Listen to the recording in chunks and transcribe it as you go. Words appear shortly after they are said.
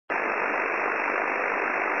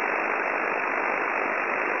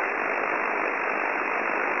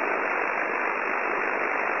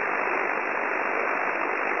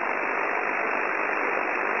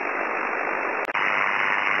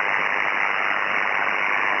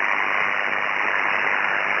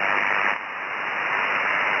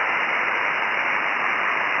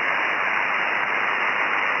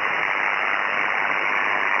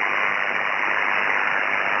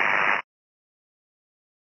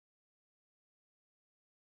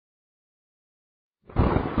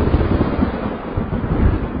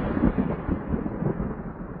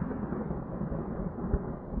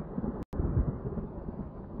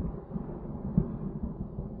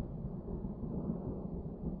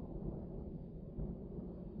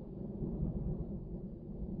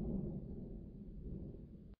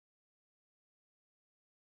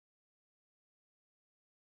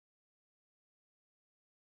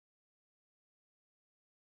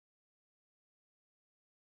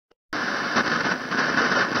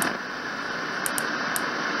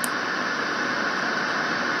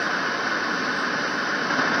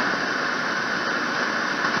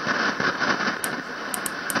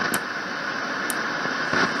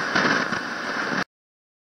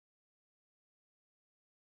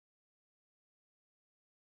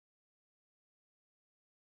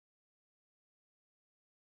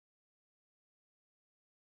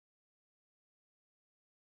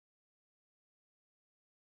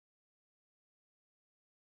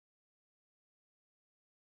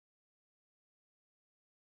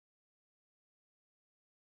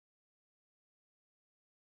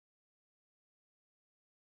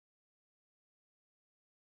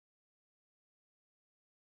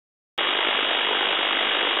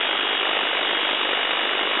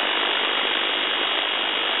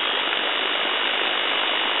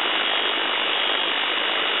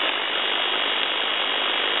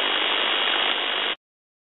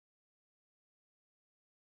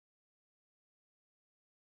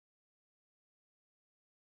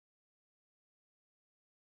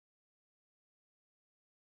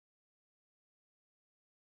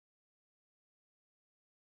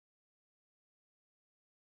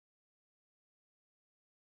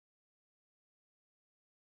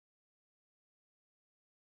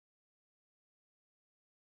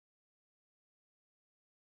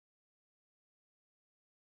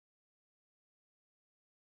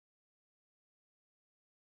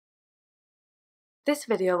This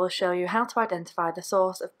video will show you how to identify the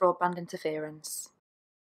source of broadband interference.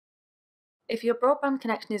 If your broadband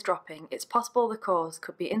connection is dropping, it's possible the cause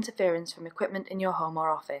could be interference from equipment in your home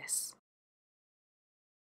or office.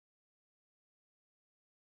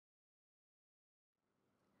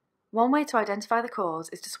 One way to identify the cause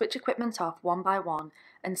is to switch equipment off one by one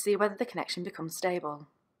and see whether the connection becomes stable.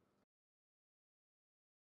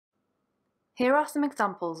 Here are some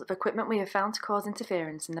examples of equipment we have found to cause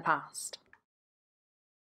interference in the past.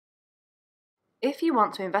 If you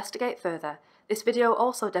want to investigate further, this video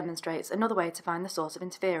also demonstrates another way to find the source of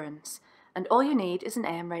interference, and all you need is an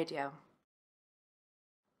AM radio.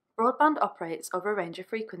 Broadband operates over a range of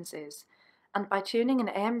frequencies, and by tuning an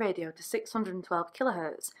AM radio to 612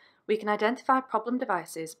 kHz, we can identify problem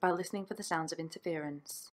devices by listening for the sounds of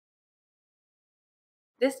interference.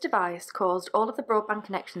 This device caused all of the broadband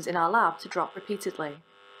connections in our lab to drop repeatedly.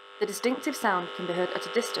 The distinctive sound can be heard at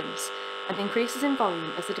a distance and increases in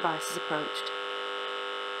volume as the device is approached.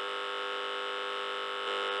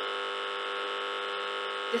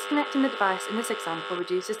 Disconnecting the device in this example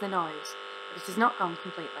reduces the noise, but it is not gone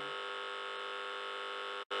completely.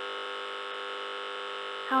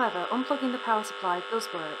 However, unplugging the power supply does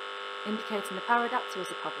work, indicating the power adapter is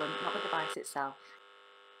the problem, not the device itself.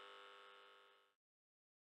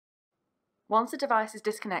 Once the device is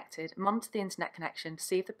disconnected, monitor the internet connection to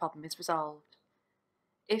see if the problem is resolved.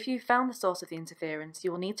 If you've found the source of the interference,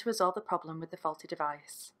 you will need to resolve the problem with the faulty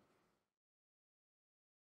device.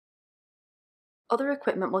 Other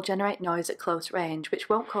equipment will generate noise at close range, which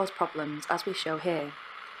won't cause problems, as we show here.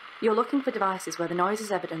 You're looking for devices where the noise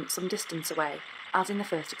is evident some distance away, as in the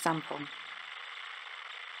first example.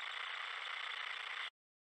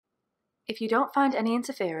 If you don't find any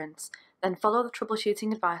interference, then follow the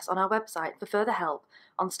troubleshooting advice on our website for further help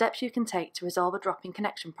on steps you can take to resolve a dropping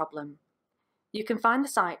connection problem. You can find the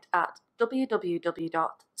site at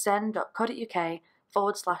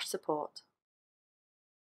www.zen.co.uk/support.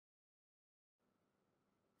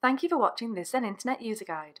 Thank you for watching this Zen Internet User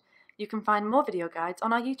Guide. You can find more video guides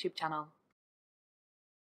on our YouTube channel.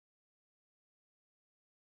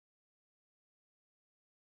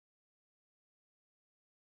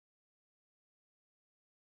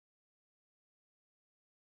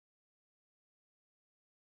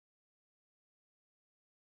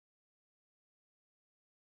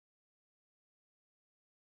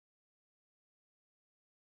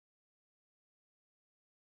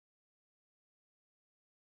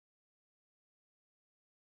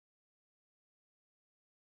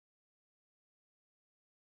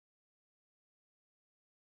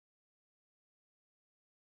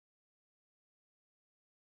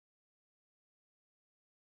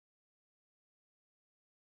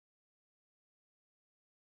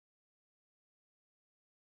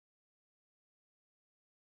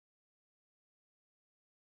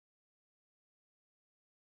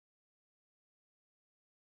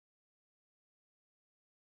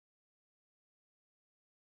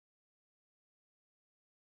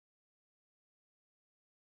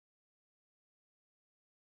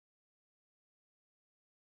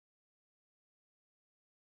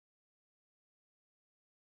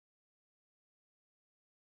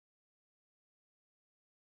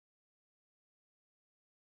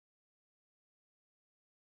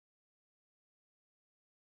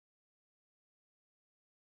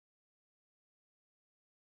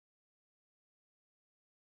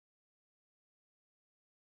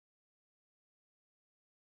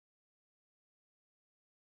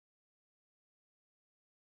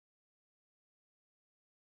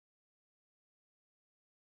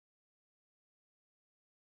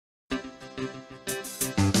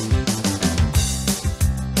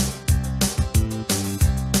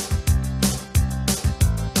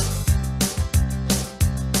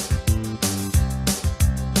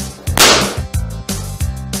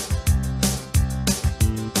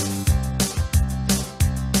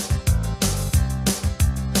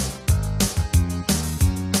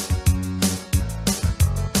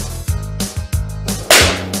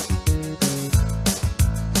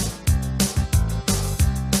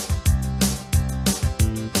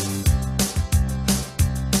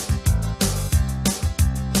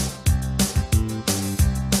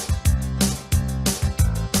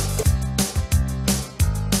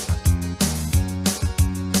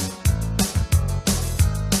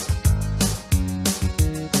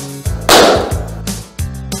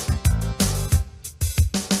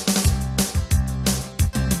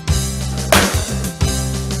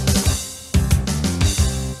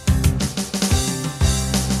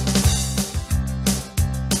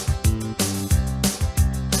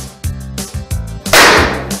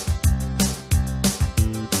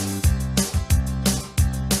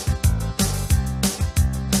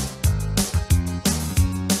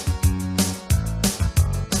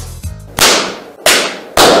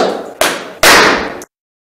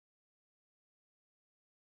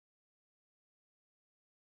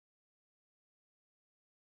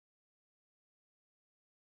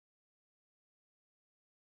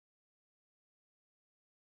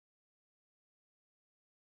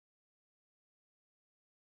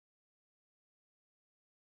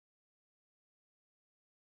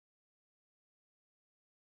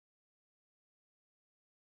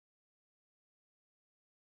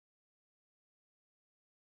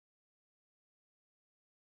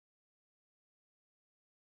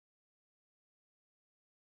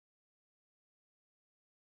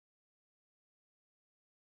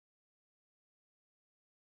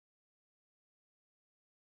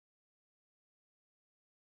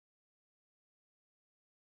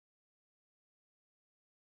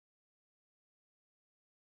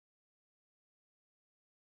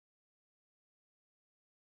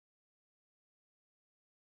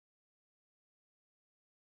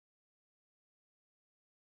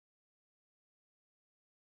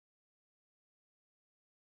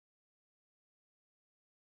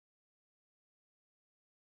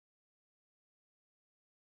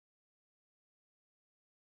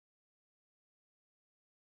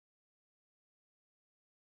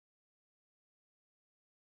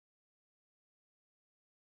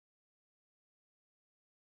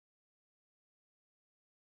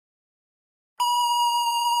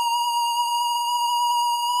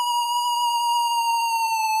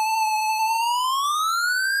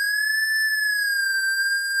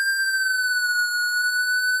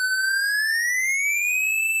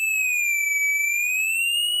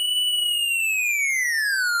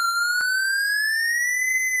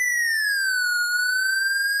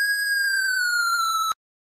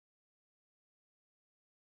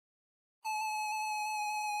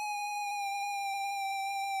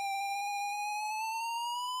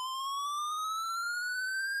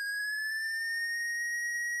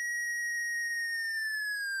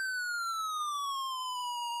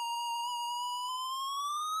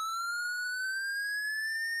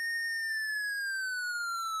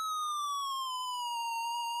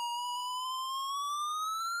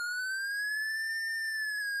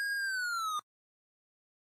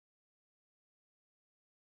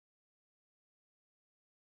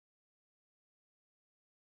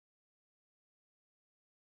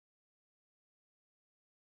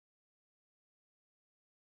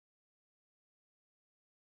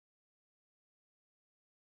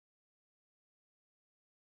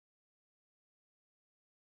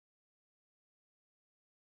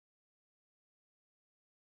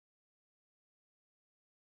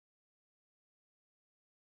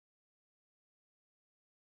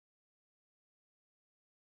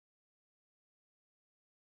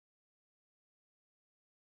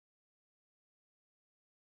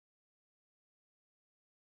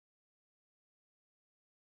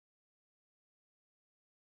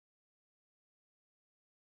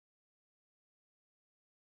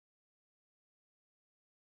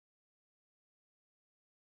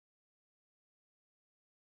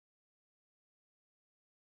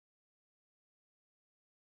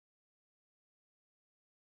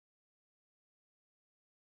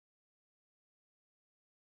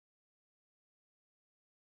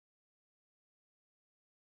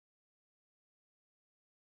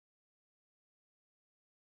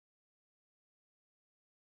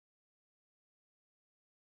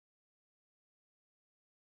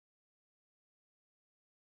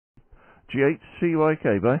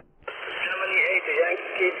 G8CYK, bye. Germany 8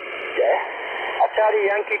 Yankee, Charlie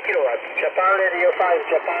Yankee Kilowatt, Japan Radio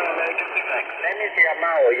 5, Japan American Quebec. Name is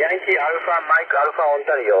Yamao, Yankee Alpha Mike Alpha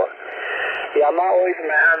Ontario. Yamao is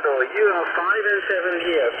my handle. You are 5 and 7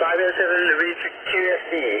 here. 5 and 7 reach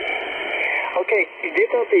QSD. Okay,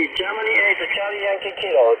 difficulty Germany 8 Charlie Yankee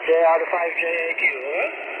Kilo, JR5 JA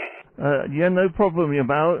Kilo. Yeah, no problem,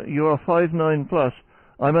 Yamao. You are 5.9 plus.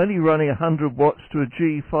 I'm only running 100 watts to a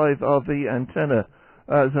G5 RV antenna,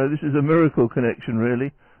 so this is a miracle connection,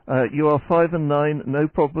 really. You are 5 and 9, no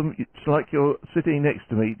problem. It's like you're sitting next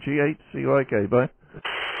to me. G8CYK, bye.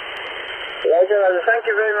 Roger, thank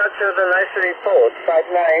you very much for the nice report.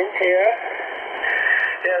 5.9 here.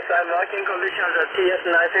 Yes, I'm working conditions at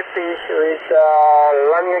TS950 with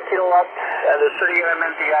 1 kilowatt and a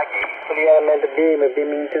 3-element Yagi, 3-element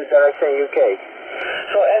beaming to direction UK.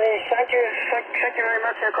 So, thank you very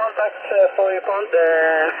much for your contact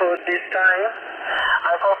for this time.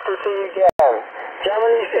 I hope to see you again.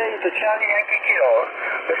 Germany State to Charlie Yankee Kilo.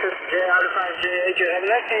 This is JR5JH. Have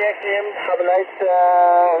a nice XM. Have a nice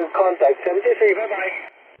contact. 73,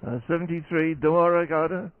 bye-bye. 73,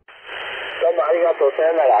 Domaragada. どうもありがとう。さ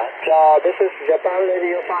よなら。じゃあ、This is Japan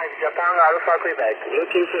Radio 5, Japan Alpha Quebec.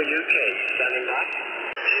 Looking for UK. Standing by.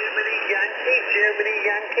 Germany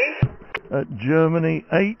Yankee. Germany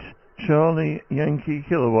 8, Charlie Yankee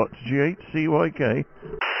Kilowatt, G8CYK. Germany 8,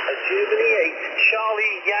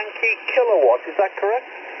 Charlie Yankee Kilowatt. Is that correct?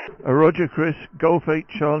 Roger, Chris. Golf 8,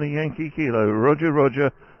 Charlie Yankee Kilo. Roger,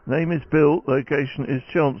 Roger. Name is Bill. Location is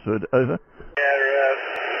Chelmsford. Over. Bill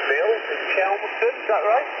in Chelmsford. Is that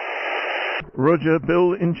right? Roger,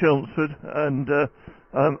 Bill in Chelmsford, and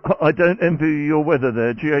I don't envy your weather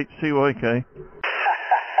there, G8CYK.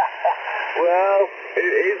 Well,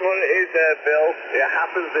 it is what it is there, Bill. It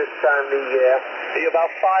happens this time of the year. You're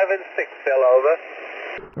about 5 and 6, Bill, over.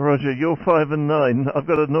 Roger, you're 5 and 9. I've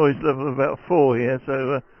got a noise level of about 4 here,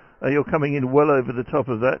 so you're coming in well over the top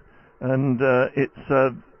of that, and it's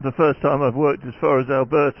the first time I've worked as far as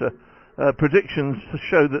Alberta. Predictions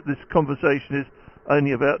show that this conversation is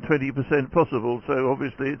only about 20% possible, so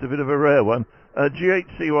obviously it's a bit of a rare one.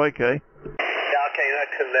 G8CYK. Yeah, okay, that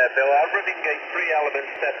can there, Bill. I'm running a 3-element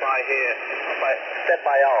step by here, step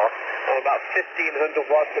by arm. I'm about 1,500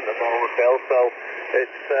 watts at the moment, Bill, so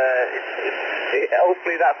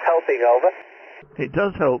hopefully that's helping, over. It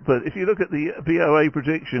does help, but if you look at the BOA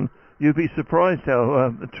prediction, you'd be surprised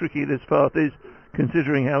how tricky this path is,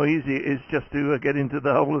 considering how easy it is just to get into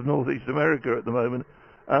the whole of Northeast America at the moment.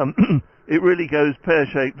 It really goes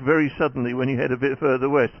pear-shaped very suddenly when you head a bit further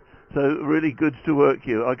west. So really goods to work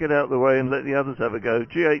you. I'll get out of the way and let the others have a go.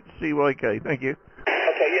 G8CYK, thank you.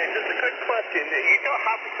 Okay, yeah, just a quick question. You don't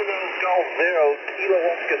happen to know Golf 0 Kilo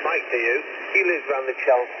Oscar Mike, do you? He lives around the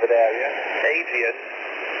Chelmsford area. Adrian.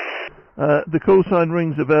 The call sign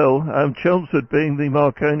rings a bell. Chelmsford, being the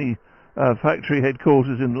Marconi factory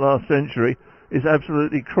headquarters in the last century, is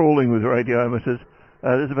absolutely crawling with radio amateurs.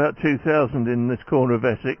 There's about 2,000 in this corner of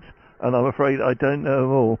Essex, and I'm afraid I don't know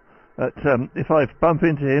them all. But if I bump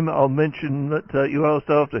into him, I'll mention that you asked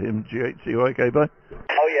after him, G8CYK, bye.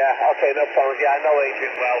 Oh yeah, okay, no problem. Yeah, I know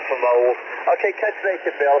Adrian well from old. Okay, catch you later,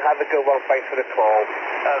 Bill. Have a good one. Thanks for the call.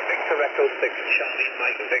 Victor Echo 6, Charlie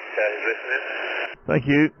Mike Victor is listening. Thank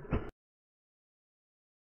you.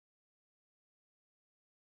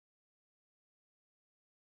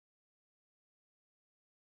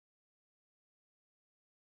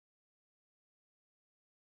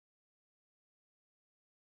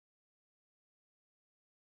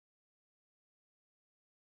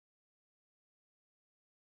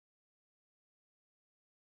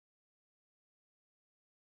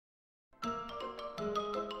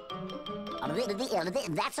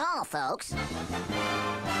 That's all, folks.